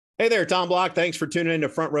Hey there, Tom Block. Thanks for tuning in to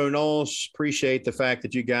Front Row Knowles. Appreciate the fact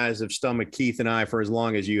that you guys have stomached Keith and I for as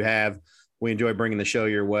long as you have. We enjoy bringing the show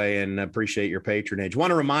your way and appreciate your patronage.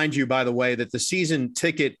 Want to remind you, by the way, that the season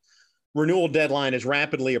ticket renewal deadline is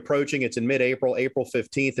rapidly approaching. It's in mid-April, April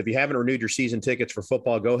 15th. If you haven't renewed your season tickets for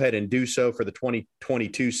football, go ahead and do so for the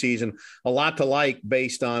 2022 season. A lot to like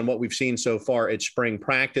based on what we've seen so far at spring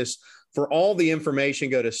practice. For all the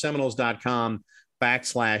information, go to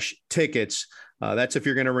Seminoles.com/tickets. That's if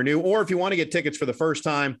you're going to renew, or if you want to get tickets for the first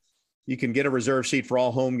time, you can get a reserve seat for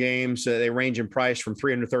all home games. They range in price from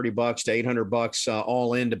 $330 to $800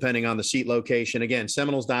 all in, depending on the seat location. Again,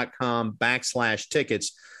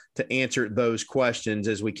 Seminoles.com/tickets to answer those questions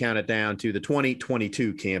as we count it down to the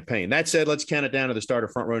 2022 campaign. That said, let's count it down to the start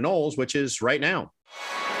of Front Row Knowles, which is right now.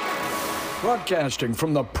 Broadcasting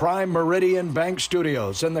from the Prime Meridian Bank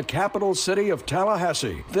Studios in the capital city of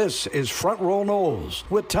Tallahassee, this is Front Row Knowles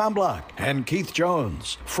with Tom Block and Keith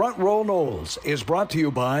Jones. Front Row Knowles is brought to you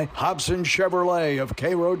by Hobson Chevrolet of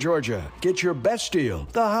Cairo, Georgia. Get your best deal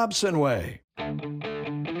the Hobson way.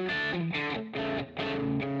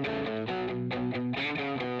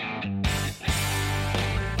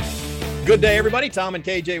 Good day, everybody. Tom and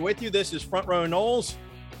KJ with you. This is Front Row Knowles.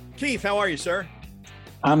 Keith, how are you, sir?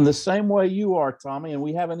 I'm the same way you are, Tommy, and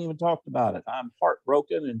we haven't even talked about it. I'm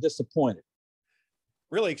heartbroken and disappointed.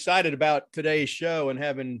 Really excited about today's show and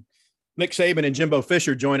having Nick Saban and Jimbo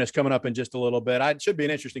Fisher join us coming up in just a little bit. It should be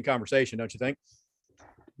an interesting conversation, don't you think?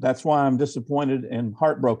 That's why I'm disappointed and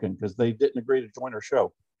heartbroken, because they didn't agree to join our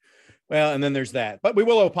show. Well, and then there's that. But we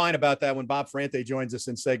will opine about that when Bob Ferrante joins us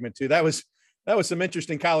in segment 2. That was some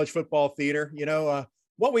interesting college football theater. You know,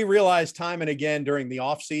 what we realized time and again during the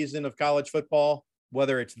offseason of college football,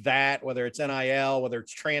 whether it's NIL, whether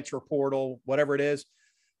it's transfer portal, whatever it is,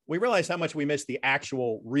 we realize how much we miss the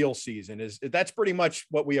actual real season. That's pretty much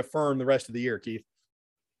what we affirm the rest of the year, Keith.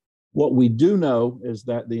 What we do know is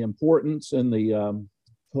that the importance and the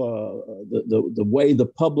way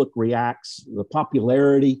the public reacts, the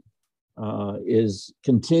popularity is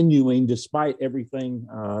continuing despite everything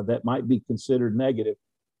that might be considered negative,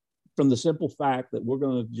 from the simple fact that we're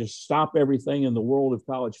going to just stop everything in the world of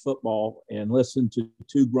college football and listen to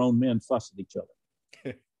two grown men fuss at each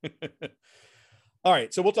other. All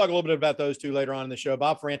right. So we'll talk a little bit about those two later on in the show.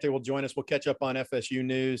 Bob Ferrante will join us. We'll catch up on FSU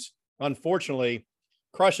news. Unfortunately,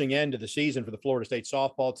 crushing end to the season for the Florida State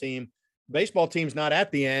softball team. Baseball team's not at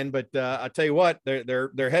the end, but I tell you what,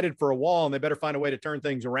 they're headed for a wall, and they better find a way to turn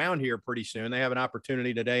things around here pretty soon. They have an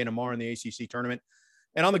opportunity today and tomorrow in the ACC tournament.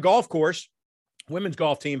 And on the golf course, women's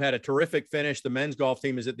golf team had a terrific finish. The men's golf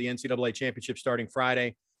team is at the NCAA championship starting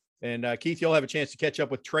Friday. And Keith, you'll have a chance to catch up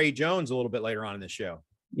with Trey Jones a little bit later on in this show.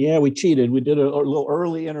 Yeah, we cheated. We did a little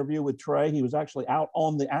early interview with Trey. He was actually out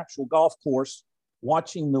on the actual golf course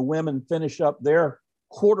watching the women finish up their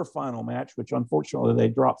quarterfinal match, which unfortunately they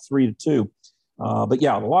dropped 3-2. But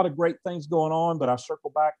yeah, a lot of great things going on. But I circle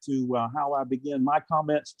back to how I began my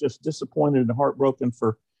comments, just disappointed and heartbroken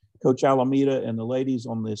for Coach Alameda and the ladies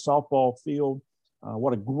on the softball field.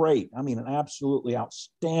 What a great, an absolutely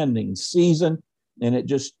outstanding season. And it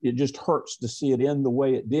just hurts to see it end the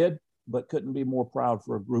way it did, but couldn't be more proud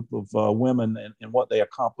for a group of women and what they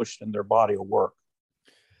accomplished in their body of work.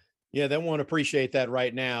 Yeah, they won't appreciate that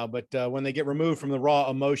right now, but when they get removed from the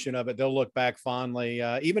raw emotion of it, they'll look back fondly,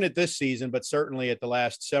 even at this season, but certainly at the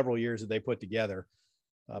last several years that they put together.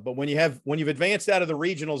 But when you've advanced out of the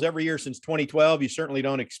regionals every year since 2012, you certainly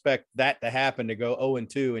don't expect that to happen, to go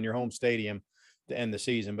 0-2 in your home stadium to end the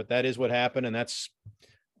season. But that is what happened, and that's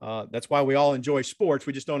why we all enjoy sports.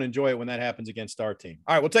 We just don't enjoy it when that happens against our team.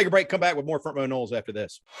 All right, we'll take a break, come back with more Front Row Knowles after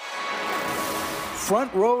this.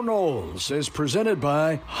 Front Row Knowles is presented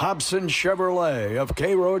by Hobson Chevrolet of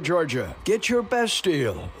Cairo, Georgia. Get your best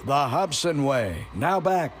deal the Hobson way. Now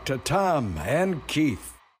back to Tom and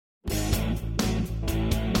Keith.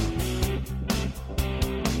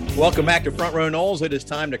 Welcome back to Front Row Knowles. It is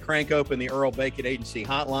time to crank open the Earl Bacon Agency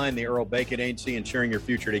hotline, the Earl Bacon Agency, ensuring your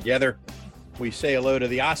future together. We say hello to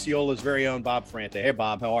the Osceola's very own Bob Ferrante. Hey,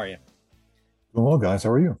 Bob, how are you? Doing well, guys.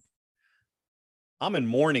 How are you? I'm in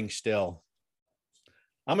mourning still.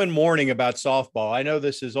 I'm in mourning about softball. I know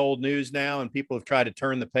this is old news now, and people have tried to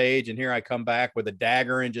turn the page, and here I come back with a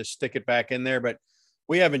dagger and just stick it back in there, but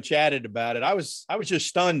we haven't chatted about it. I was just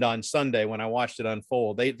stunned on Sunday when I watched it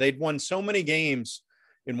unfold. They'd won so many games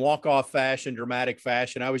in walk-off fashion, dramatic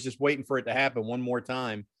fashion. I was just waiting for it to happen one more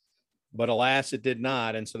time, but alas, it did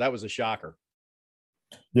not. And so that was a shocker.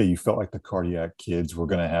 Yeah, you felt like the Cardiac Kids were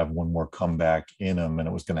going to have one more comeback in them, and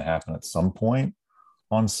it was going to happen at some point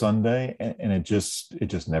on Sunday, and it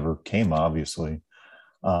just never came, obviously.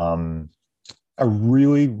 A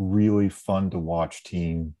really, really fun to watch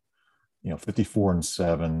team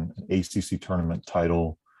 54-7, ACC tournament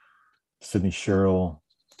title, Sydney Sherrill,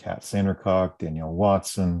 Kat Sandercock, Danielle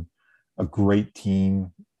Watson, a great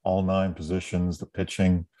team, all 9 positions, the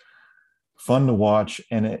pitching, fun to watch.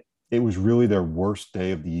 And it was really their worst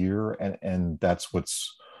day of the year. And that's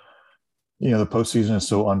what's, the postseason is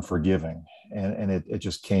so unforgiving. And it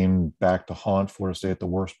just came back to haunt Florida State at the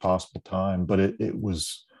worst possible time. But it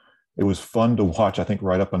was fun to watch, I think,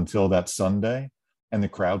 right up until that Sunday. And the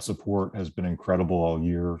crowd support has been incredible all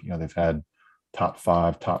year. They've had top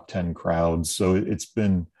 5, top 10 crowds. So it's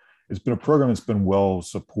been a program that's been well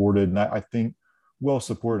supported. And I think well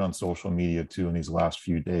supported on social media too in these last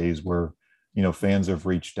few days, where, fans have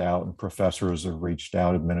reached out and professors have reached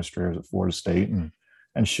out, administrators at Florida State,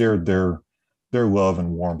 and shared their love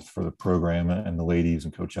and warmth for the program and the ladies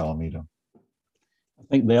and Coach Alameda. I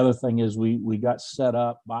think the other thing is we got set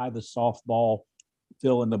up by the softball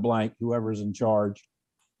fill in the blank, whoever's in charge.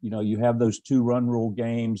 You have those 2 run rule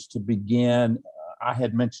games to begin. I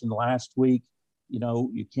had mentioned last week,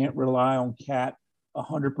 you can't rely on Kat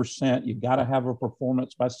 100%. You got to have a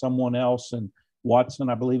performance by someone else. And Watson,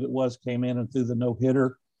 I believe it was, came in and threw the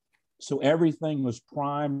no-hitter. So everything was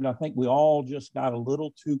primed. I think we all just got a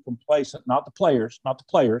little too complacent, not the players,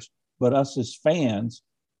 but us as fans.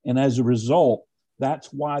 And as a result,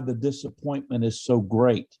 that's why the disappointment is so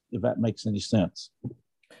great, if that makes any sense.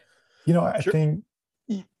 I think,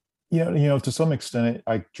 to some extent,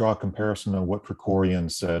 I draw a comparison to what Krikorian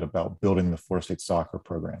said about building the Florida State soccer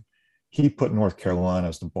program. He put North Carolina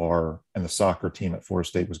as the bar, and the soccer team at Florida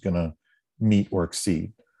State was going to meet or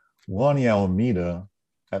exceed. Lonnie Alameda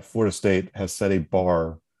at Florida State has set a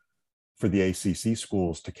bar for the ACC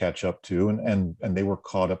schools to catch up to, and they were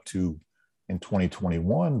caught up to in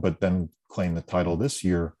 2021, but then claimed the title this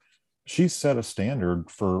year. She's set a standard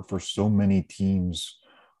for so many teams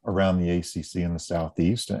around the ACC in the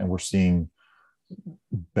Southeast, and we're seeing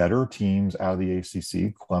better teams out of the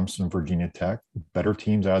ACC, Clemson, Virginia Tech, better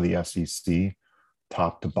teams out of the SEC,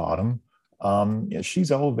 top to bottom.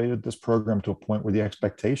 She's elevated this program to a point where the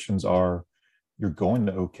expectations are you're going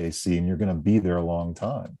to OKC and you're going to be there a long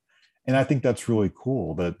time. And I think that's really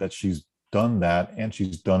cool that she's done that, and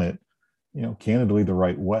she's done it, candidly the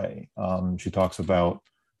right way. She talks about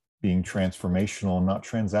being transformational, not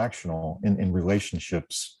transactional in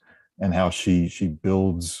relationships, and how she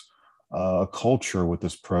builds a culture with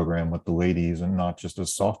this program with the ladies and not just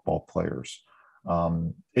as softball players.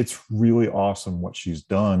 It's really awesome what she's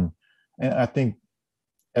done. And I think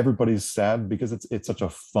everybody's sad because it's such a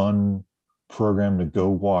fun program to go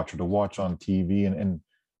watch or to watch on TV. And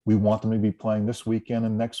we want them to be playing this weekend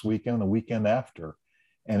and next weekend and the weekend after.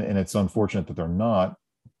 And it's unfortunate that they're not,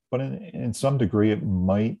 but in some degree, it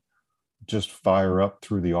might just fire up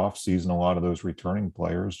through the off season. A lot of those returning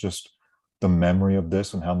players, just the memory of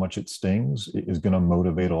this and how much it stings is going to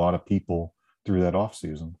motivate a lot of people through that off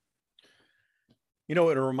season.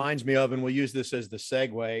 What it reminds me of, and we'll use this as the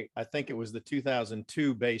segue, I think it was the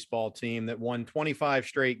 2002 baseball team that won 25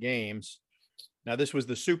 straight games. Now, this was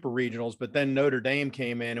the super regionals, but then Notre Dame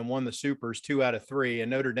came in and won the supers 2 out of 3, and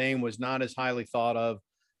Notre Dame was not as highly thought of.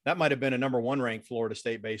 That might have been a number 1 ranked Florida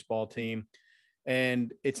State baseball team.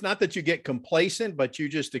 And it's not that you get complacent, but you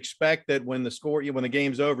just expect that when the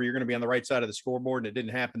game's over, you're going to be on the right side of the scoreboard. And it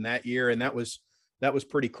didn't happen that year. And that was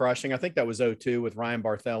pretty crushing. I think that was 2002 with Ryan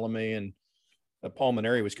Barthélemy, and Paul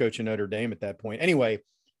Mainieri was coaching Notre Dame at that point. Anyway,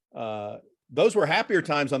 those were happier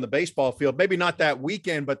times on the baseball field. Maybe not that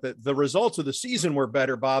weekend, but the results of the season were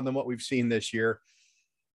better, Bob, than what we've seen this year.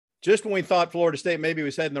 Just when we thought Florida State maybe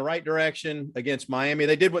was heading the right direction against Miami,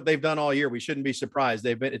 they did what they've done all year. We shouldn't be surprised.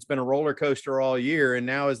 It's been a roller coaster all year. And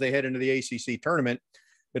now as they head into the ACC tournament,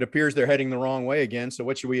 it appears they're heading the wrong way again. So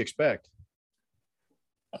what should we expect?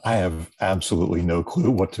 I have absolutely no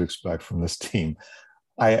clue what to expect from this team.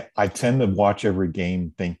 I tend to watch every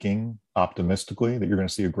game thinking optimistically that you're going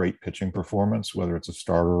to see a great pitching performance, whether it's a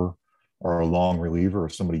starter or a long reliever or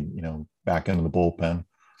somebody, back into the bullpen,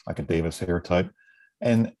 like a Davis Hare type.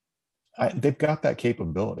 And they've got that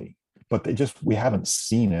capability, but we haven't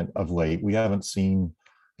seen it of late. We haven't seen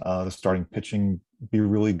the starting pitching be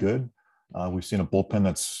really good. We've seen a bullpen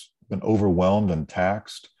that's been overwhelmed and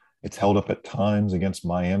taxed. It's held up at times against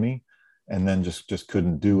Miami, and then just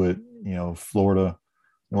couldn't do it. Florida,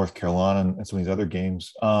 North Carolina, and some of these other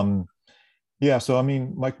games. So I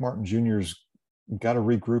mean, Mike Martin Jr.'s got to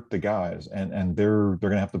regroup the guys, and they're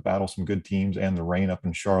going to have to battle some good teams and the rain up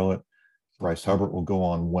in Charlotte. Bryce Hubbard will go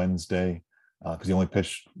on Wednesday because he only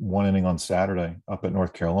pitched 1 inning on Saturday up at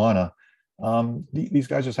North Carolina. These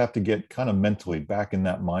guys just have to get kind of mentally back in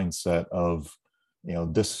that mindset of,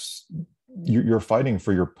 this you're fighting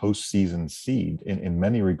for your postseason seed. In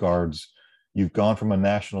many regards, you've gone from a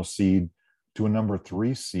national seed to a number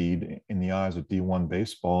 3 seed in the eyes of D1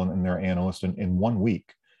 baseball and their analysts in 1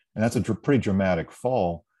 week. And that's a pretty dramatic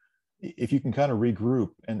fall. If you can kind of regroup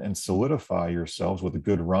and solidify yourselves with a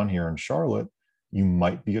good run here in Charlotte, you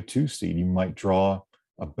might be a 2 seed. You might draw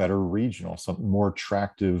a better regional, something more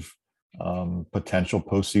attractive potential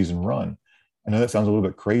postseason run. I know that sounds a little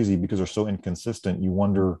bit crazy because they're so inconsistent. You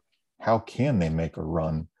wonder, how can they make a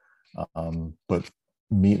run? But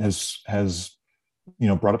Meat has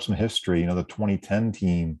brought up some history. The 2010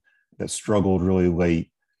 team that struggled really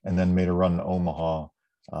late and then made a run in Omaha.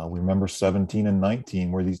 We remember 17 and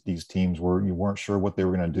 19 where these teams you weren't sure what they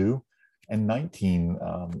were going to do, and 19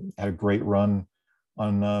 had a great run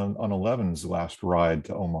on 11's last ride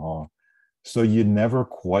to Omaha. So you never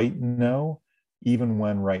quite know, even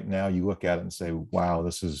when right now you look at it and say, wow,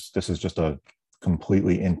 this is just a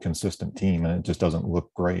completely inconsistent team and it just doesn't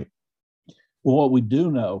look great. Well, what we do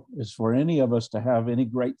know is for any of us to have any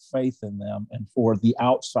great faith in them and for the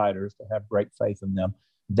outsiders to have great faith in them,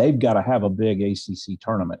 they've got to have a big ACC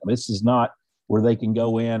tournament. This is not where they can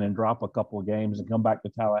go in and drop a couple of games and come back to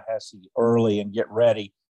Tallahassee early and get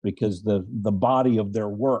ready because the body of their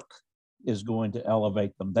work is going to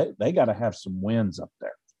elevate them. They got to have some wins up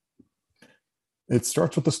there. It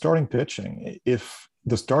starts with the starting pitching. If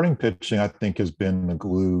the starting pitching, I think, has been the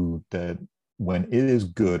glue that when it is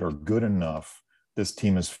good or good enough, this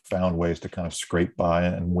team has found ways to kind of scrape by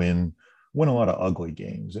and win a lot of ugly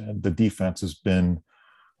games. And the defense has been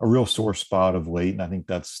a real sore spot of late. And I think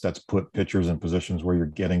that's put pitchers in positions where you're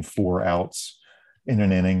getting 4 outs in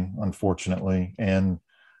an inning, unfortunately. And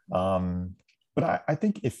but I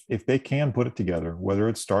think if they can put it together, whether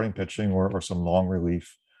it's starting pitching or some long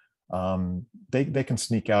relief, they can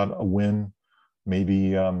sneak out a win,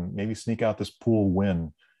 maybe sneak out this pool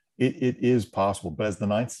win. It is possible, but as the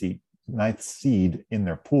ninth seed in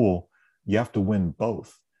their pool, you have to win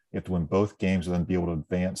both. You have to win both games and then be able to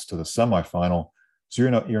advance to the semifinal. So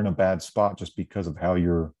you're in a bad spot just because of how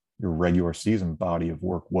your regular season body of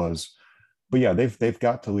work was. But yeah, they've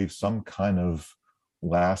got to leave some kind of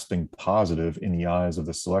lasting positive in the eyes of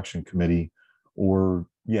the selection committee, or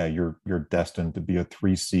yeah, you're destined to be a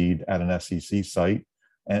 3 seed at an SEC site,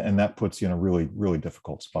 and that puts you in a really, really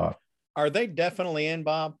difficult spot. Are they definitely in,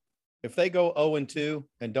 Bob? If they go 0-2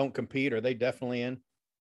 and don't compete, are they definitely in?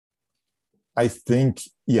 I think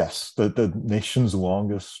yes. The nation's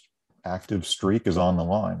longest active streak is on the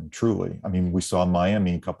line, truly. I mean, we saw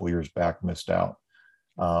Miami a couple of years back missed out.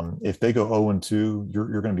 If they go 0-2,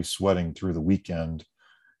 you're going to be sweating through the weekend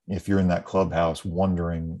if you're in that clubhouse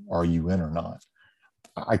wondering, are you in or not?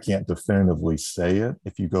 I can't definitively say it.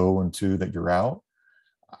 If you go 0-2 that you're out.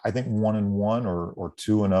 I think 1-1 or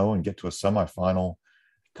 2-0 and get to a semifinal,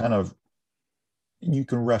 kind of, you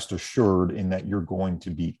can rest assured in that you're going to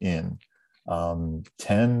be in.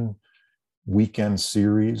 10 weekend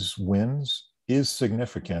series wins is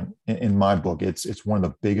significant in my book. It's one of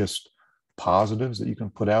the biggest positives that you can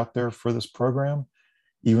put out there for this program,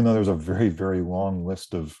 even though there's a very, very long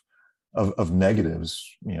list of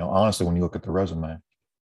negatives, honestly, when you look at the resume.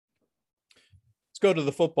 Let's go to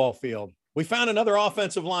the football field. We found another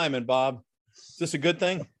offensive lineman, Bob. Is this a good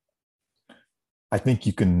thing? I think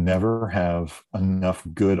you can never have enough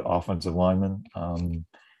good offensive linemen.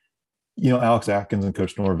 Alex Atkins and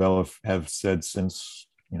Coach Norvell have said since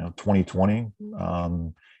 2020,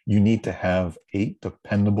 you need to have 8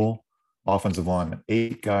 dependable offensive linemen,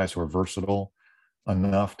 8 guys who are versatile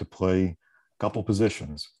enough to play a couple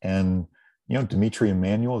positions. And Dimitri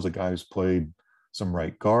Emmanuel is a guy who's played some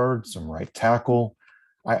right guard, some right tackle.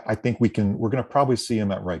 I think we're going to probably see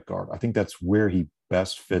him at right guard. I think that's where he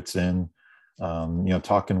best fits in.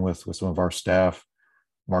 Talking with some of our staff,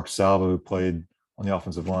 Mark Salva, who played on the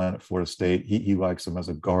offensive line at Florida State, he likes him as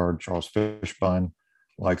a guard. Charles Fishbein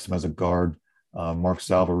likes him as a guard. Mark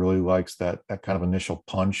Salva really likes that kind of initial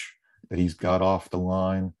punch that he's got off the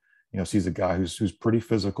line. Sees a guy who's pretty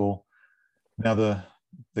physical. Now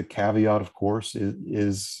the caveat, of course,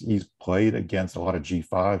 is he's played against a lot of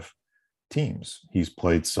G5 teams. He's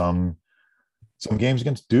played some games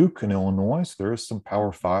against Duke and Illinois. So there is some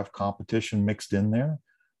Power 5 competition mixed in there.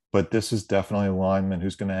 But this is definitely a lineman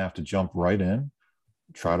who's going to have to jump right in,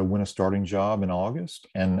 try to win a starting job in August,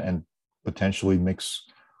 and potentially mix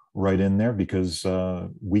right in there because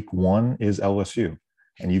week 1 is LSU,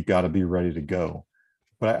 and you've got to be ready to go.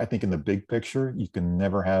 But I think in the big picture, you can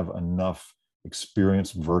never have enough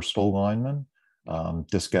experienced, versatile linemen.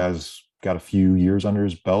 This guy's got a few years under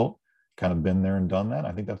his belt, kind of been there and done that.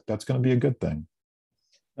 I think that's going to be a good thing.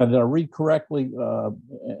 Now, did I read correctly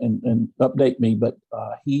and update me? But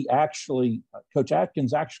he actually, Coach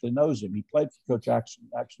Atkins actually knows him. He played for Coach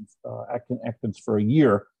Atkins for a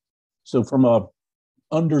year. So from a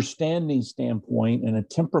understanding standpoint and a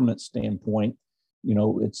temperament standpoint,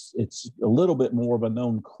 it's a little bit more of a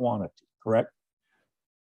known quantity, correct?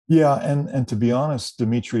 Yeah, and to be honest,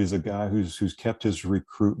 Dimitri is a guy who's kept his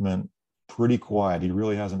recruitment pretty quiet. He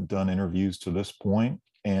really hasn't done interviews to this point,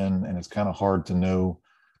 and it's kind of hard to know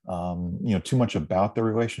too much about their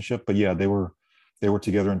relationship. But yeah, they were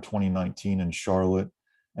together in 2019 in Charlotte,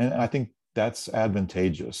 and I think that's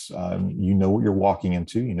advantageous. You know what you're walking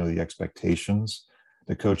into. You know the expectations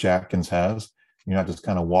that Coach Atkins has. You're not just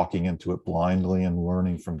kind of walking into it blindly and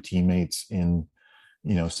learning from teammates in,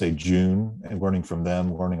 say June, and learning from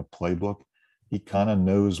them, learning a playbook. He kind of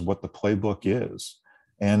knows what the playbook is,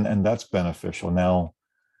 and that's beneficial. Now,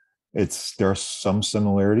 there are some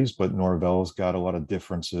similarities, but Norvell's got a lot of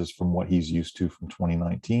differences from what he's used to from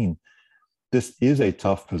 2019. This is a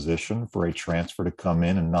tough position for a transfer to come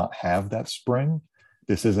in and not have that spring.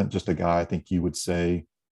 This isn't just a guy I think you would say,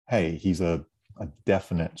 hey, he's a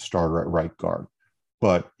definite starter at right guard,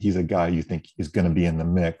 but he's a guy you think is going to be in the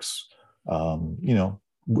mix,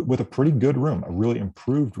 with a pretty good room, a really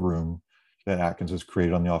improved room that Atkins has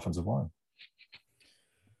created on the offensive line.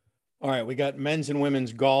 All right, we got men's and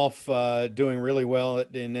women's golf doing really well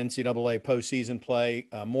in NCAA postseason play.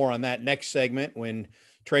 More on that next segment when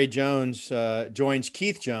Trey Jones joins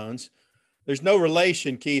Keith Jones. There's no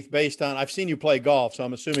relation, Keith, based on – I've seen you play golf, so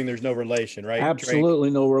I'm assuming there's no relation, right? Absolutely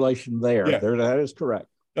Trey? No relation there. Yeah. That is correct.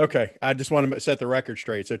 Okay, I just want to set the record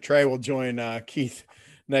straight. So Trey will join Keith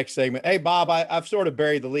next segment. Hey, Bob, I've sort of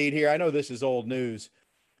buried the lead here. I know this is old news,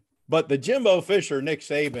 but the Jimbo Fisher, Nick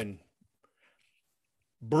Saban –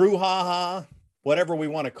 brouhaha, whatever we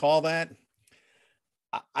want to call that,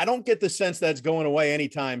 I don't get the sense that's going away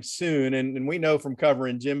anytime soon. And we know from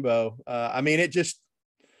covering Jimbo,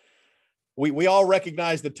 we all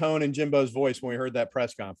recognize the tone in Jimbo's voice when we heard that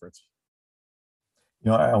press conference.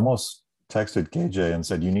 I almost texted KJ and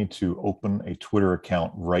said, you need to open a Twitter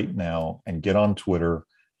account right now and get on Twitter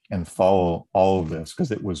and follow all of this,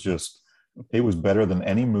 because it was better than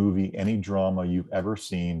any movie, any drama you've ever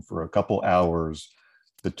seen for a couple hours.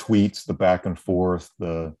 The tweets, the back and forth,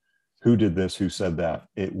 the who did this, who said that,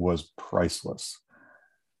 it was priceless.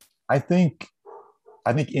 I think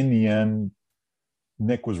in the end,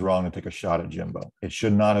 Nick was wrong to take a shot at Jimbo. It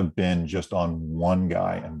should not have been just on one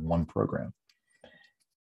guy and one program.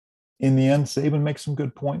 In the end, Saban makes some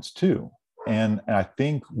good points too. And I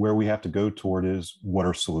think where we have to go toward is, what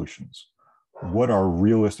are solutions? What are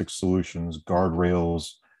realistic solutions,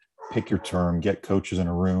 guardrails, pick your term, get coaches in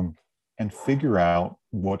a room, and figure out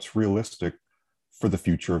what's realistic for the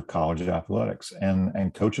future of college athletics.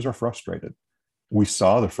 And coaches are frustrated. We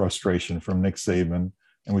saw the frustration from Nick Saban,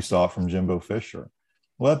 and we saw it from Jimbo Fisher.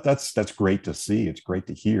 Well, that's great to see. It's great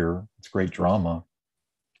to hear. It's great drama.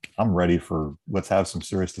 I'm ready for, let's have some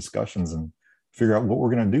serious discussions and figure out what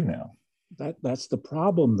we're going to do now. That's the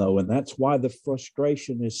problem, though, and that's why the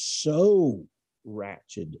frustration is so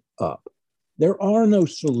ratcheted up. There are no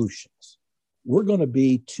solutions. We're going to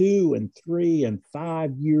be 2 and 3 and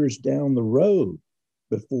 5 years down the road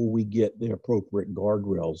before we get the appropriate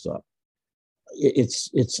guardrails up.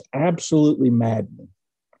 It's absolutely maddening.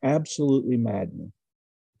 Absolutely maddening.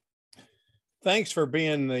 Thanks for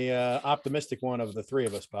being the optimistic one of the three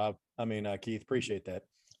of us, Bob. Keith, appreciate that.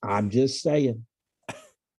 I'm just saying.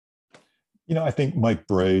 I think Mike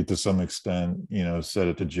Bray, to some extent, said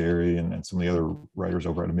it to Jerry and some of the other writers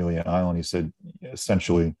over at Amelia Island. He said,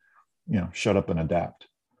 essentially, shut up and adapt.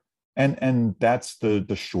 And that's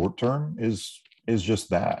the short term is just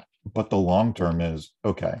that. But the long term is,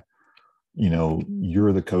 okay,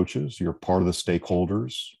 you're the coaches, you're part of the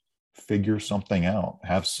stakeholders, figure something out,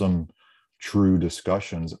 have some true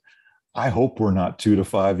discussions. I hope we're not 2 to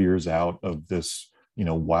 5 years out of this,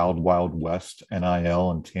 wild, wild west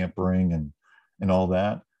NIL and tampering and all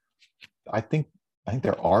that. I think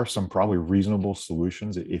there are some probably reasonable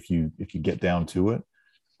solutions if you get down to it.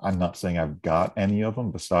 I'm not saying I've got any of them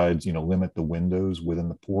besides, limit the windows within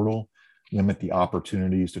the portal, limit the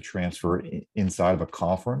opportunities to transfer inside of a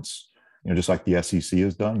conference, just like the SEC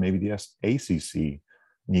has done. Maybe the ACC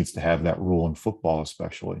needs to have that rule in football,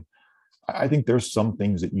 especially. I think there's some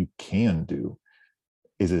things that you can do.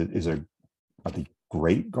 Are they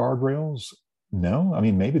great guardrails? No.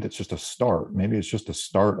 Maybe that's just a start. Maybe it's just a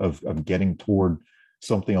start of getting toward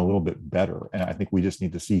something a little bit better. And I think we just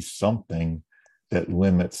need to see something that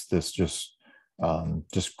limits this just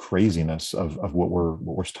craziness of what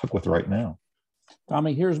we're stuck with right now.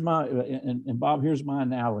 Tommy, here's my, and Bob, here's my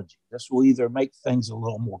analogy. This will either make things a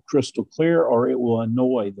little more crystal clear or it will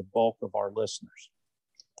annoy the bulk of our listeners.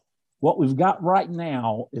 What we've got right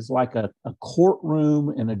now is like a courtroom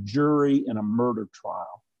and a jury in a murder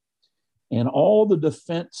trial. And all the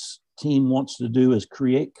defense team wants to do is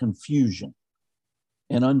create confusion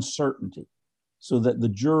and uncertainty so that the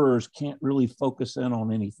jurors can't really focus in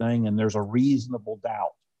on anything and there's a reasonable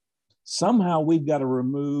doubt. Somehow we've got to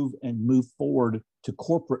remove and move forward to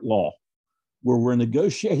corporate law, where we're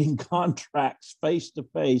negotiating contracts face to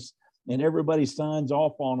face and everybody signs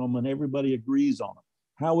off on them and everybody agrees on them.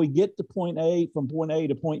 How we get to point A from point A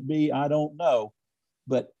to point B, I don't know.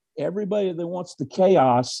 But everybody that wants the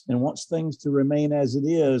chaos and wants things to remain as it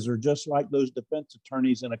is are just like those defense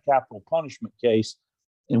attorneys in a capital punishment case,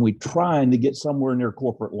 and we're trying to get somewhere near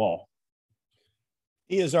corporate law.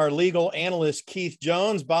 He is our legal analyst, Keith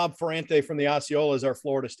Jones. Bob Ferrante from the Osceola is our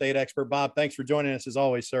Florida State expert. Bob, thanks for joining us as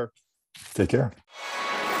always, sir. Take care.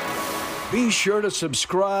 Be sure to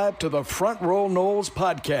subscribe to the Front Row Noles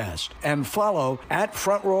podcast and follow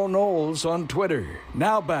 @FrontRowNoles on Twitter.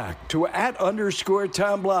 Now back to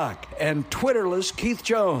 @_Tom Block and Twitterless Keith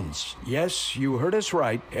Jones. Yes, you heard us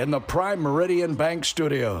right, in the Prime Meridian Bank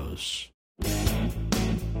Studios.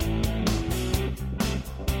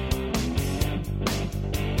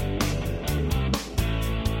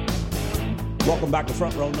 Welcome back to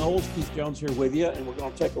Front Row Noles. Keith Jones here with you, and we're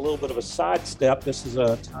going to take a little bit of a sidestep. This is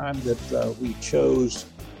a time that we chose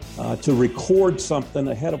to record something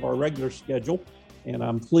ahead of our regular schedule, and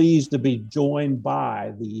I'm pleased to be joined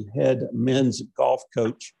by the head men's golf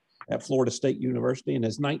coach at Florida State University in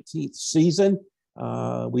his 19th season.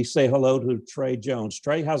 We say hello to Trey Jones.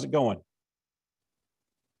 Trey, how's it going?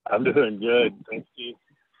 I'm doing good. Thank you.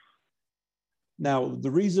 Now, the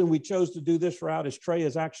reason we chose to do this route is Trey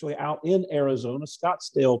is actually out in Arizona,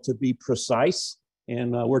 Scottsdale to be precise.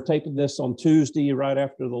 And we're taping this on Tuesday right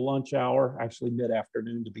after the lunch hour, actually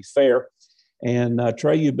mid-afternoon to be fair. And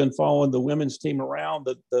Trey, you've been following the women's team around.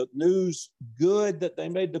 The news, good that they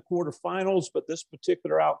made the quarterfinals, but this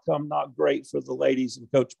particular outcome not great for the ladies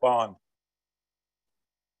and Coach Bond.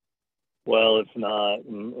 Well, it's not.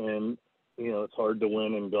 And you know, it's hard to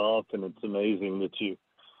win in golf, and it's amazing that you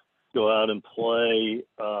go out and play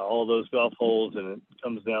all those golf holes, and it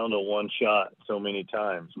comes down to one shot so many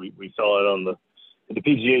times. We saw it on the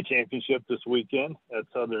PGA Championship this weekend at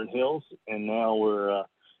Southern Hills, and now we're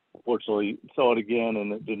unfortunately saw it again,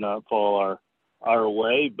 and it did not fall our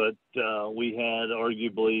way. But we had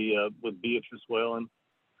arguably with Beatrice Whalen,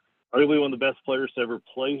 arguably one of the best players to ever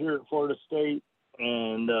play here at Florida State,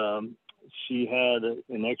 and she had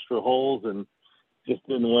an extra holes and just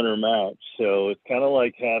didn't win her match. So it's kind of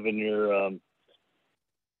like having your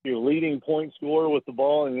leading point scorer with the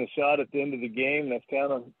ball and a shot at the end of the game. That's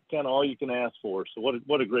kind of all you can ask for. So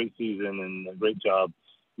what a great season and a great job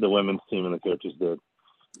the women's team and the coaches did.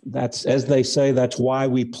 That's, as they say, that's why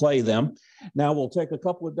we play them. Now we'll take a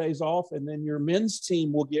couple of days off, and then your men's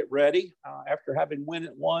team will get ready after having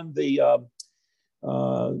won the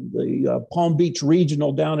Palm Beach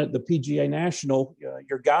Regional down at the PGA National.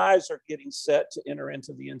 Your guys are getting set to enter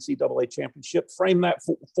into the NCAA Championship. Frame that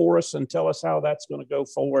for us and tell us how that's going to go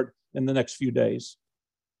forward in the next few days.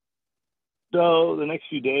 So the next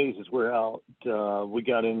few days is we're out. We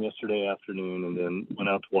got in yesterday afternoon and then went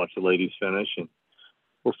out to watch the ladies finish. And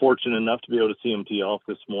we're fortunate enough to be able to see them tee off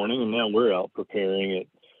this morning. And now we're out preparing at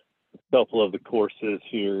a couple of the courses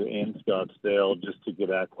here in Scottsdale just to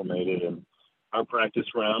get acclimated. And our practice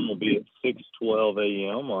round will be at 6:12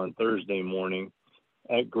 a.m. on Thursday morning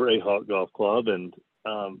at Greyhawk Golf Club, and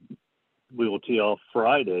we will tee off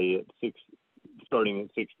Friday at starting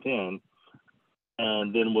at 6:10,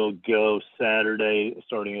 and then we'll go Saturday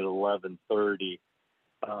starting at 11:30.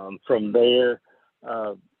 From there,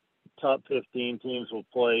 top 15 teams will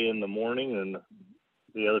play in the morning, and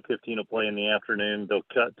the other 15 will play in the afternoon. They'll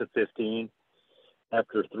cut to 15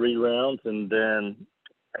 after 3 rounds, and then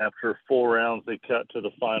after 4 rounds, they cut to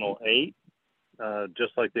the final 8,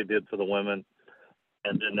 just like they did for the women.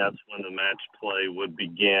 And then that's when the match play would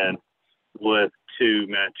begin with 2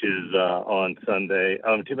 matches on Sunday,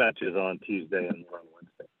 2 matches on Tuesday and 1 on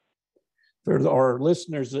Wednesday. For our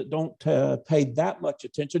listeners that don't pay that much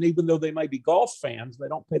attention, even though they may be golf fans, they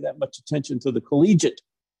don't pay that much attention to the collegiate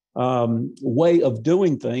way of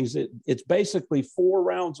doing things. It's basically 4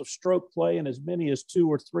 rounds of stroke play and as many as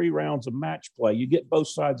 2 or 3 rounds of match play. You get both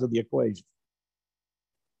sides of the equation.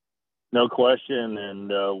 No question, and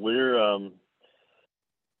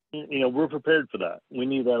we're prepared for that. We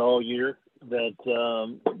need that all year. That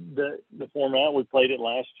the format, we played it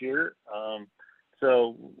last year.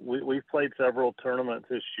 so we've played several tournaments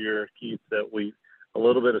this year, Keith, that a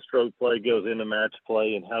little bit of stroke play goes into match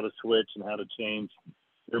play and how to switch and how to change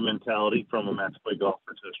your mentality from a match play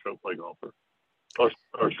golfer to a stroke play golfer,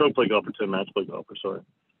 or stroke play golfer to a match play golfer, sorry.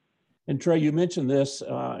 And Trey, you mentioned this,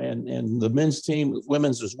 and the men's team,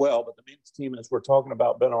 women's as well, but the men's team, as we're talking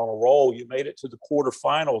about, been on a roll. You made it to the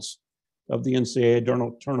quarterfinals of the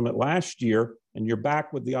NCAA tournament last year, and you're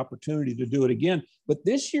back with the opportunity to do it again. But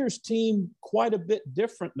this year's team, quite a bit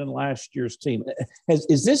different than last year's team.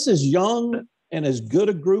 Is this as young and as good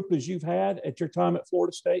a group as you've had at your time at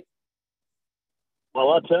Florida State? Well,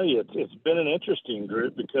 I'll tell you, it's been an interesting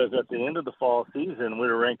group because at the end of the fall season, we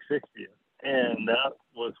were ranked 60th. And that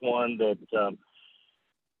was one that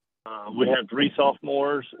we had 3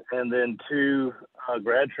 sophomores and then 2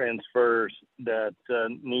 grad transfers that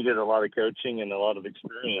needed a lot of coaching and a lot of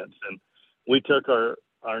experience. And we took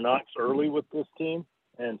our knocks early with this team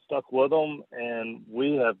and stuck with them. And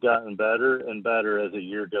we have gotten better and better as the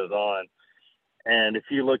year goes on. And if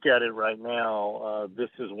you look at it right now, this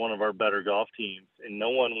is one of our better golf teams. And no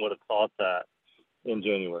one would have thought that in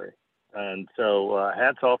January. And so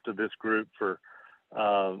hats off to this group for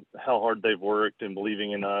how hard they've worked and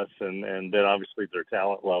believing in us and then obviously their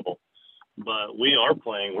talent level. But we're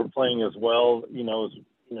playing as well, as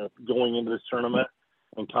going into this tournament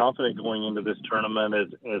and confident going into this tournament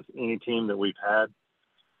as any team that we've had.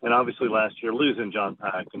 And obviously last year, losing John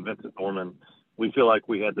Pack and Vincent Norman, we feel like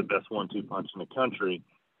we had the best 1-2 punch in the country.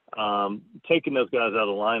 Taking those guys out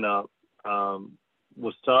of the lineup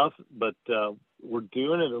was tough, but we're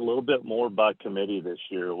doing it a little bit more by committee this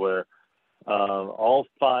year, where all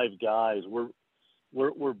 5 guys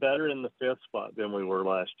we're better in the 5th spot than we were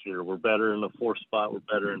last year. We're better in the 4th spot. We're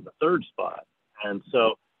better in the 3rd spot, and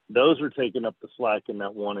so those are taking up the slack in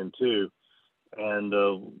that 1 and 2. And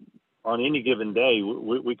on any given day,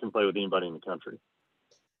 we can play with anybody in the country.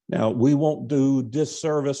 Now, we won't do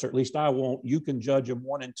disservice, or at least I won't. You can judge them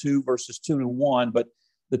 1 and 2 versus 2 and 1, but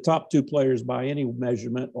the top 2 players by any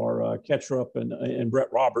measurement are Ketrup and Brett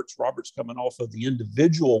Roberts. Roberts coming off of the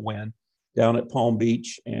individual win down at Palm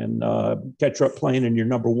Beach, and Ketrup playing in your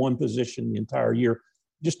number 1 position the entire year.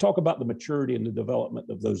 Just talk about the maturity and the development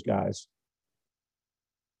of those guys.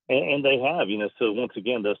 And they have, so once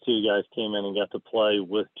again, those 2 guys came in and got to play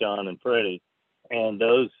with John and Freddie. And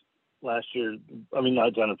those last year,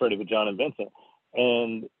 not John and Freddie, but John and Vincent.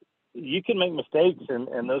 And you can make mistakes,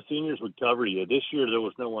 and those seniors would cover you. This year, there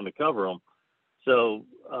was no one to cover them. So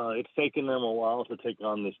it's taken them a while to take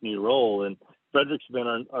on this new role. And Frederick's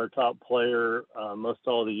been our top player most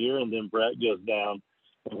all the year, and then Brett goes down,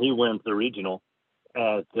 and he wins the regional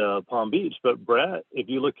at Palm Beach. But Brett, if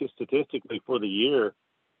you look at statistically for the year,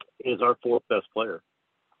 is our 4th best player.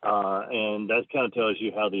 And that kind of tells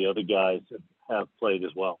you how the other guys have played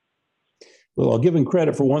as well. Well, I'll give him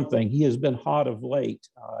credit for one thing. He has been hot of late.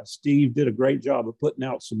 Steve did a great job of putting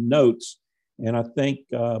out some notes, and I think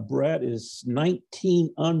Brett is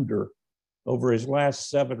 19 under over his last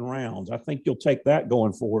 7 rounds. I think you'll take that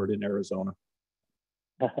going forward in Arizona.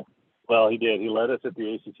 Well, he did. He led us at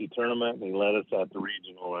the ACC tournament, and he led us at the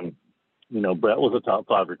regional. And, Brett was a top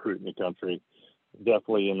 5 recruit in the country.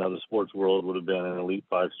 Definitely in the sports world would have been an elite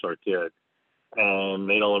 5-star kid, and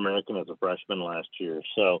made All-American as a freshman last year.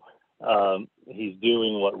 So he's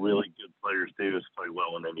doing what really good players do, is play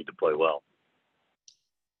well when they need to play well.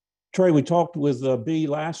 Trey, we talked with B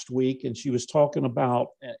last week, and she was talking about,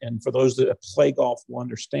 and for those that play golf will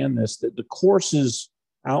understand this, that the courses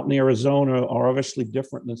out in Arizona are obviously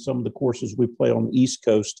different than some of the courses we play on the East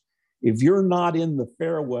Coast. If you're not in the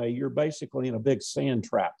fairway, you're basically in a big sand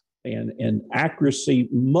trap, and accuracy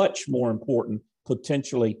much more important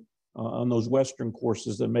potentially on those Western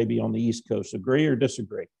courses than maybe on the East Coast. Agree or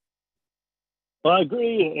disagree? Well, I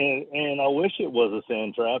agree, and I wish it was a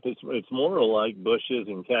sand trap. It's more like bushes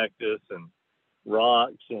and cactus and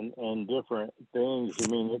rocks and different things.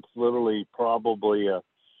 It's literally probably a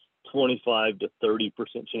 25 to 30%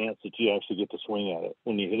 chance that you actually get to swing at it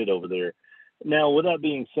when you hit it over there. Now, with that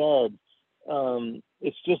being said,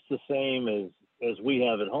 it's just the same as we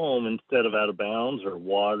have at home. Instead of out of bounds or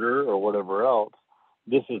water or whatever else,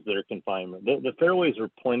 this is their confinement. The fairways are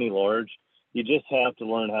plenty large. You just have to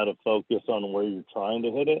learn how to focus on where you're trying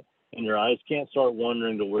to hit it, and your eyes can't start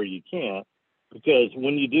wandering to where you can't, because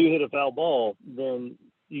when you do hit a foul ball, then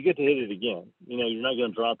you get to hit it again. You're not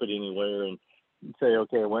going to drop it anywhere and say,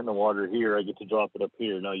 okay, I went in the water here, I get to drop it up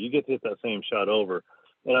here. No, you get to hit that same shot over.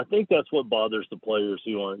 And I think that's what bothers the players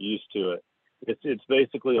who aren't used to it. It's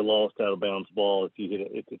basically a lost out of bounds ball if you hit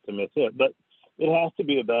it, if it's a miss hit. But it has to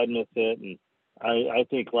be a bad miss hit, and I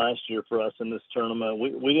think last year for us in this tournament,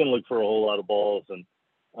 we didn't look for a whole lot of balls, and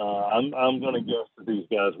I'm going to guess that these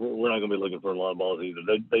guys, we're not going to be looking for a lot of balls either.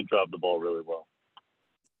 They drop the ball really well.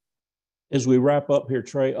 As we wrap up here,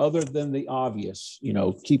 Trey, other than the obvious,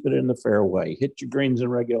 keep it in the fairway, hit your greens and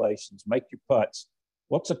regulations, make your putts.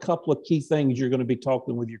 What's a couple of key things you're going to be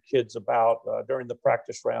talking with your kids about during the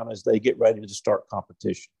practice round as they get ready to start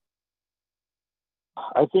competition?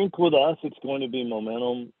 I think with us, it's going to be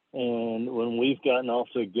momentum. And when we've gotten off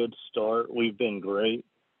to a good start, we've been great.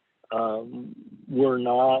 We're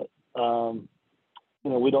not,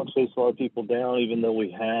 we don't chase a lot of people down, even though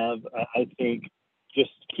we have. I think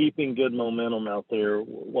just keeping good momentum out there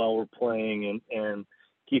while we're playing and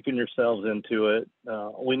keeping yourselves into it.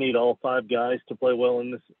 We need all 5 guys to play well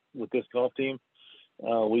with this golf team.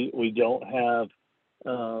 We don't have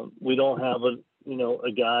a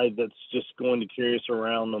guy that's just going to carry us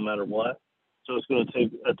around no matter what. So it's going to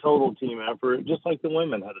take a total team effort, just like the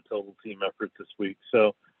women had a total team effort this week.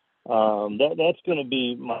 So that's going to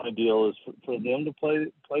be my deal, is for them to play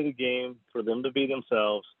the game, for them to be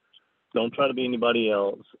themselves. Don't try to be anybody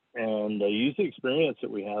else, and use the experience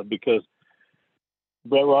that we have, because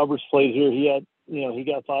Brett Roberts plays here. He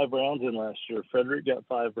got 5 rounds in last year. Frederick got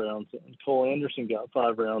 5 rounds in. Cole Anderson got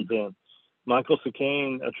 5 rounds in. Michael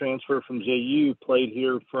Sakane, a transfer from JU, played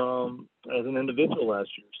here as an individual last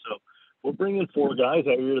year. So we're bringing 4 guys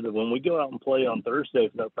out here that when we go out and play on Thursday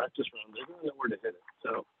for that practice round, they're going to know where to hit it.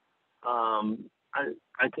 So I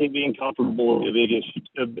think being comfortable will be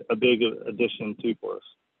a big addition too for us.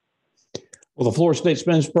 Well, the Florida State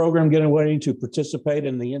Men's Program getting ready to participate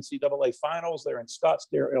in the NCAA Finals. They're in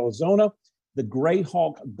Scottsdale, Arizona. The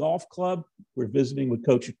Greyhawk Golf Club. We're visiting with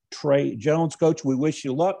Coach Trey Jones. Coach, we wish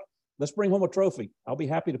you luck. Let's bring home a trophy. I'll be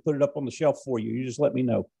happy to put it up on the shelf for you. You just let me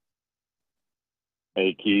know.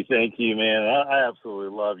 Hey, Keith, thank you, man. I absolutely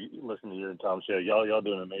love listening to your and Tom's show. Y'all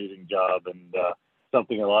do an amazing job, and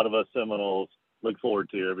something a lot of us Seminoles look forward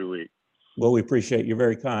to every week. Well, we appreciate it. You're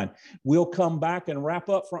very kind. We'll come back and wrap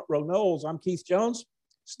up Front Row Noles. I'm Keith Jones.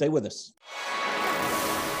 Stay with us.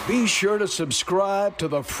 Be sure to subscribe to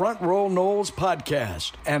the Front Row Noles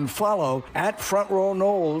podcast and follow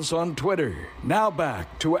 @FrontRowNoles on Twitter. Now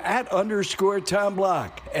back to @_Tom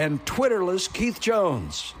Block and Twitterless Keith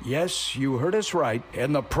Jones. Yes, you heard us right,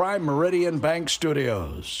 in the Prime Meridian Bank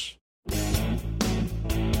Studios.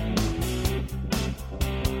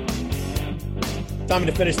 Time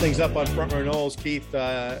to finish things up on Front Row Noles. Keith,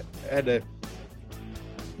 I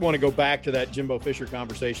want to go back to that Jimbo Fisher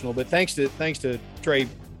conversation a little bit. Thanks to Trey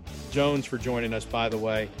Jones for joining us, by the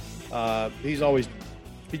way. He's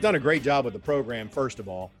done a great job with the program, first of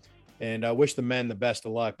all, and I wish the men the best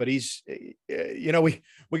of luck. But we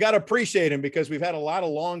got to appreciate him, because we've had a lot of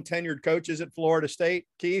long tenured coaches at Florida State,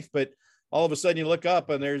 Keith, but all of a sudden you look up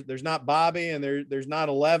and there's not Bobby, and there's not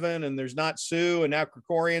 11, and there's not Sue, and now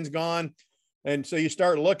Krikorian's gone. And so you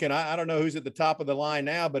start looking. I don't know who's at the top of the line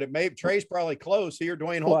now, but Trey's probably close here.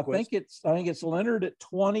 Dwayne Holmquist. Well, I think it's Leonard at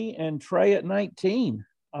 20 and Trey at 19.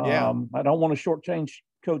 Yeah. I don't want to shortchange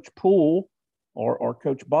Coach Poole or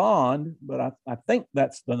Coach Bond, but I think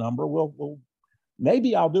that's the number.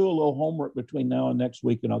 Maybe I'll do a little homework between now and next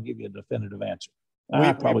week, and I'll give you a definitive answer.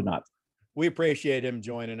 Probably not. We appreciate him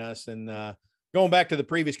joining us, and going back to the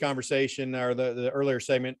previous conversation, or the earlier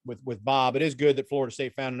segment with Bob, it is good that Florida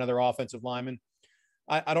State found another offensive lineman.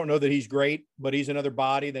 I don't know that he's great, but he's another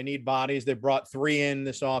body. They need bodies. They brought 3 in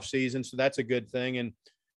this offseason, so that's a good thing. And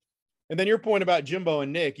then your point about Jimbo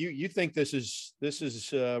and Nick, you think this is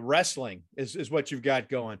wrestling is what you've got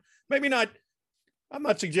going. Maybe not. I'm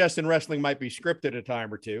not suggesting wrestling might be scripted a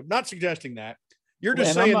time or two. Not suggesting that. You're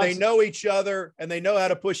just saying they know each other and they know how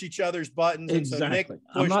to push each other's buttons. Exactly.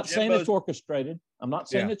 I'm not saying it's orchestrated.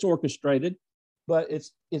 It's orchestrated, but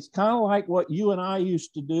it's kind of like what you and I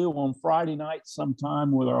used to do on Friday night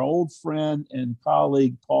sometime with our old friend and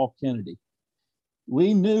colleague, Paul Kennedy.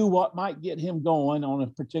 We knew what might get him going on a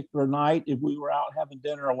particular night if we were out having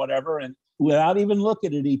dinner or whatever. And without even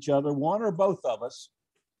looking at each other, one or both of us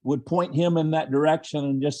would point him in that direction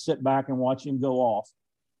and just sit back and watch him go off.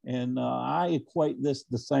 And I equate this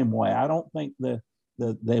the same way. I don't think the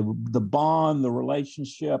bond, the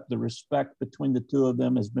relationship, the respect between the two of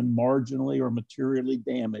them has been marginally or materially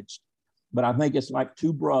damaged. But I think it's like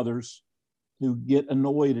 2 brothers who get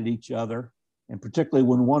annoyed at each other, and particularly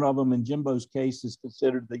when one of them, in Jimbo's case, is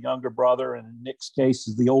considered the younger brother, and in Nick's case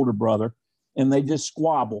is the older brother, and they just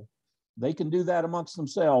squabble. They can do that amongst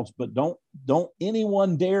themselves, but don't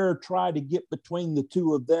anyone dare try to get between the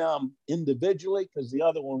 2 of them individually, because the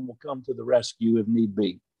other one will come to the rescue if need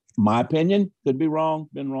be. My opinion, could be wrong,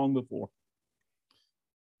 been wrong before.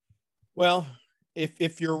 Well,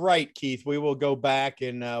 if you're right, Keith, we will go back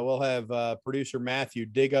and we'll have producer Matthew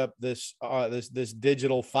dig up this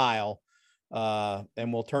digital file,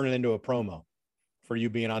 and we'll turn it into a promo for you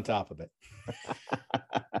being on top of it.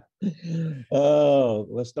 Oh,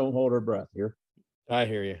 let's don't hold our breath here. I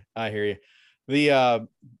hear you. The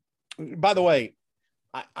by the way,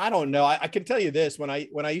 I don't know. I can tell you this: when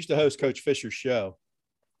I used to host Coach Fisher's show,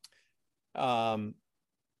 obviously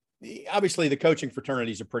the coaching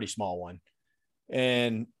fraternity is a pretty small one,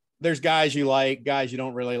 and there's guys you like, guys you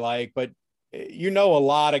don't really like, but you know a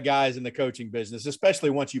lot of guys in the coaching business, especially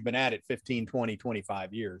once you've been at it 15, 20,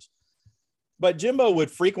 25 years. But Jimbo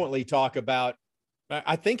would frequently talk about,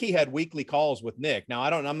 I think he had weekly calls with Nick. Now,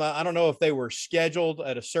 I don't know if they were scheduled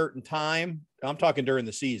at a certain time. I'm talking during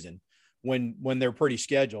the season when they're pretty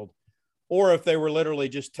scheduled, or if they were literally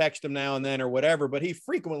just text him now and then or whatever. But he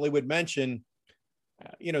frequently would mention,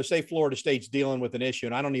 say Florida State's dealing with an issue,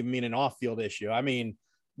 and I don't even mean an off-field issue. I mean,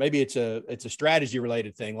 maybe it's a strategy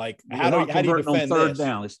related thing. Like how do you defend third this?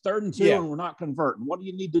 down? It's 3rd and 2, and we're not converting. What do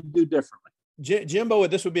you need to do differently? Jimbo,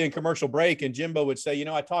 this would be in commercial break, and Jimbo would say,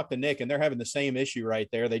 I talked to Nick, and they're having the same issue right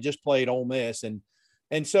there. They just played Ole Miss,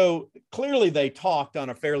 and so clearly they talked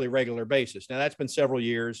on a fairly regular basis. Now, that's been several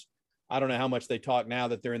years. I don't know how much they talk now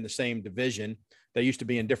that they're in the same division. They used to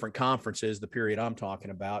be in different conferences, the period I'm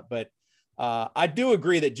talking about. But I do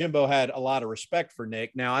agree that Jimbo had a lot of respect for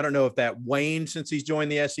Nick. Now, I don't know if that waned since he's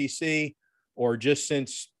joined the SEC or just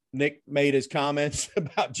since Nick made his comments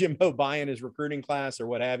about Jimbo buying his recruiting class or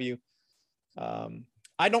what have you.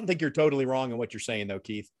 I don't think you're totally wrong in what you're saying, though,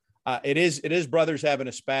 Keith. It is brothers having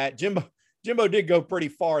a spat. Jimbo did go pretty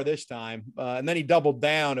far this time, and then he doubled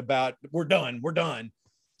down about we're done.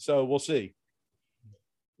 So we'll see.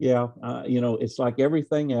 Yeah, it's like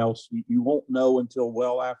everything else. You won't know until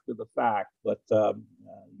well after the fact. But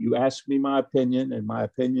you asked me my opinion, and my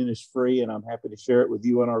opinion is free, and I'm happy to share it with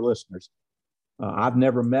you and our listeners. I've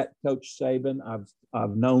never met Coach Saban.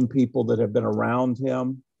 I've known people that have been around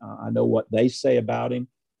him. I know what they say about him.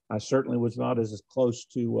 I certainly was not as close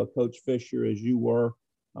to Coach Fisher as you were.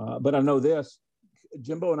 But I know this,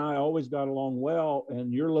 Jimbo and I always got along well,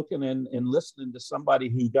 and you're looking and listening to somebody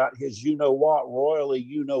who got his royally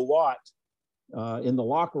in the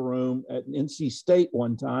locker room at NC State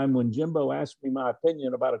one time when Jimbo asked me my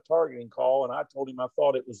opinion about a targeting call, and I told him I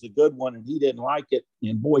thought it was a good one, and he didn't like it.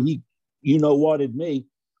 And boy, he what'd me.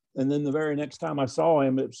 And then the very next time I saw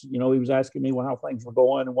him, it's, he was asking me how things were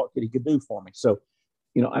going and what he could do for me. So,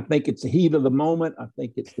 I think it's the heat of the moment. I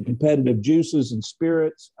think it's the competitive juices and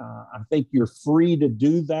spirits. I think you're free to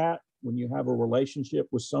do that when you have a relationship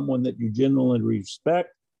with someone that you genuinely respect.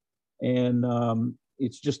 And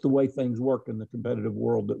it's just the way things work in the competitive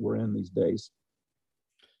world that we're in these days.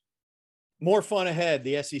 More fun ahead.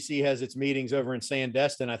 The SEC has its meetings over in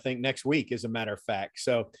Sandestin, I think, next week, as a matter of fact.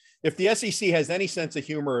 So if the SEC has any sense of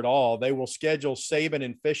humor at all, they will schedule Saban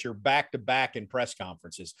and Fisher back-to-back in press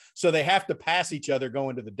conferences. So they have to pass each other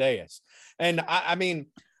going to the dais. And, I mean,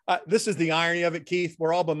 this is the irony of it, Keith.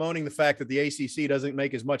 We're all bemoaning the fact that the ACC doesn't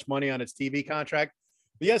make as much money on its TV contract.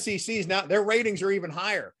 The SEC's now, their ratings are even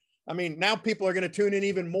higher. I mean, now people are going to tune in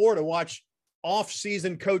even more to watch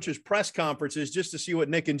off-season coaches' press conferences just to see what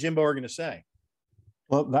Nick and Jimbo are going to say.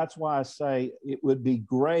 Well, that's why I say it would be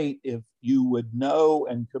great if you would know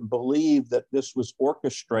and can believe that this was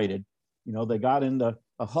orchestrated. They got into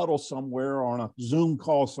a huddle somewhere or on a Zoom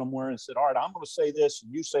call somewhere and said, all right, I'm going to say this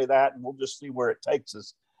and you say that, and we'll just see where it takes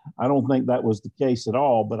us. I don't think that was the case at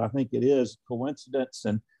all, but I think it is coincidence.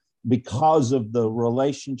 And because of the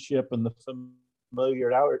relationship and the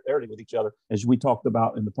familiarity with each other, as we talked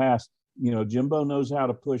about in the past, Jimbo knows how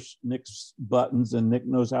to push Nick's buttons and Nick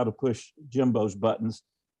knows how to push Jimbo's buttons.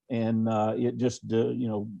 And it just,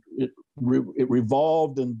 it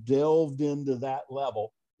revolved and delved into that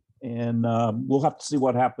level. And we'll have to see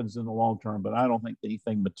what happens in the long term, but I don't think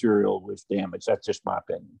anything material was damaged. That's just my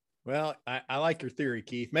opinion. Well, I like your theory,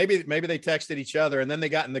 Keith. Maybe they texted each other and then they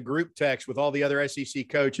got in the group text with all the other SEC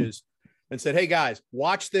coaches and said, hey guys,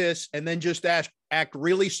 watch this. And then just act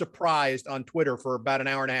really surprised on Twitter for about an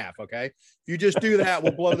hour and a half. Okay. If you just do that,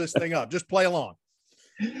 we'll blow this thing up. Just play along.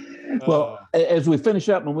 Well, as we finish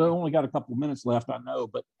up, and we only got a couple of minutes left, I know,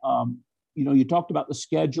 but you talked about the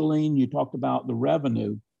scheduling, you talked about the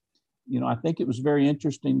revenue. I think it was very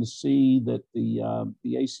interesting to see that the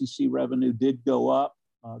ACC revenue did go up.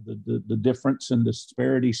 The difference and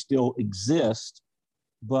disparity still exist,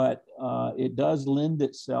 but it does lend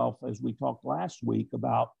itself, as we talked last week,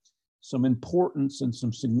 about some importance and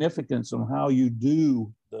some significance on how you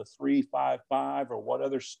do the 3-5-5 or what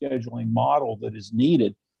other scheduling model that is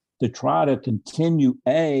needed to try to continue,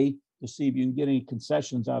 A, to see if you can get any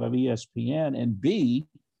concessions out of ESPN, and B,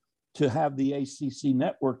 to have the ACC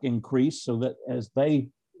network increase so that as they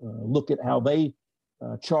look at how they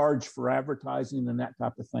charge for advertising and that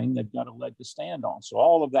type of thing, they've got a leg to stand on. So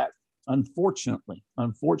all of that, unfortunately,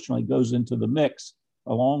 goes into the mix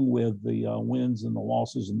along with the wins and the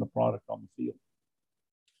losses and the product on the field.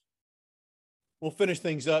 We'll finish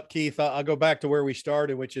things up, Keith. I'll go back to where we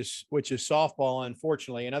started, which is softball,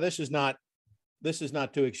 unfortunately. And now this is not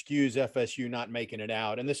to excuse FSU not making it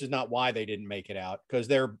out, and this is not why they didn't make it out, because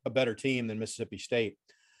they're a better team than Mississippi State.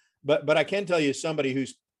 But I can tell you, as somebody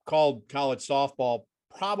who's called college softball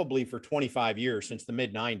probably for 25 years, since the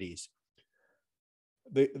mid 90s,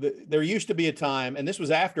 there used to be a time, and this was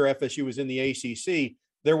after FSU was in the ACC,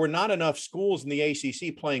 there were not enough schools in the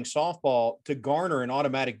ACC playing softball to garner an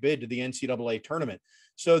automatic bid to the NCAA tournament.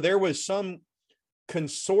 So there was some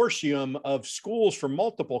consortium of schools from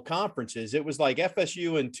multiple conferences. It was like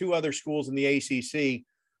FSU and two other schools in the ACC,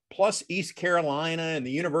 plus East Carolina and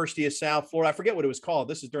the University of South Florida. I forget what it was called.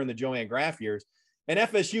 This is during the Joanne Graff years. And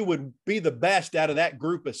FSU would be the best out of that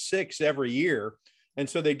group of 6 every year. And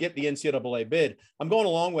so they'd get the NCAA bid. I'm going a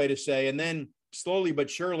long way to say, and then slowly but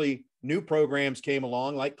surely, new programs came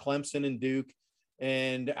along like Clemson and Duke.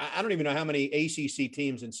 And I don't even know how many ACC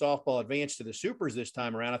teams in softball advanced to the Supers this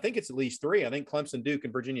time around. I think it's at least 3. I think Clemson, Duke,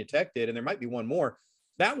 and Virginia Tech did, and there might be one more.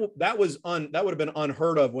 That would have been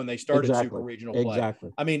unheard of when they started Super Regional play.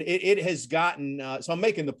 Exactly. I mean, it has gotten. So I'm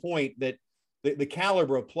making the point that the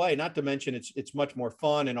caliber of play, not to mention it's much more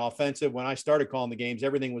fun and offensive. When I started calling the games,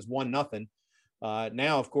 everything was 1-0.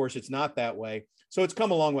 Now, of course, it's not that way. So it's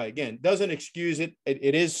come a long way. Again, doesn't excuse it.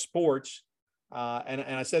 It is sports. And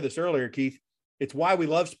I said this earlier, Keith, it's why we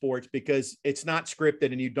love sports, because it's not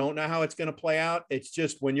scripted and you don't know how it's going to play out. It's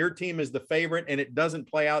just when your team is the favorite and it doesn't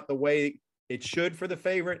play out the way it should for the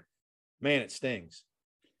favorite, man, it stings.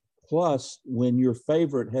 Plus, when your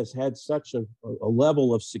favorite has had such a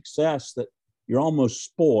level of success that you're almost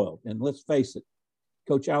spoiled. And let's face it,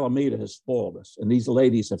 Coach Alameda has spoiled us, and these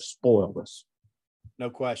ladies have spoiled us. No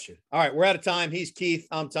question. All right, we're out of time. He's Keith.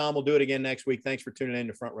 I'm Tom. We'll do it again next week. Thanks for tuning in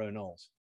to Front Row Noles.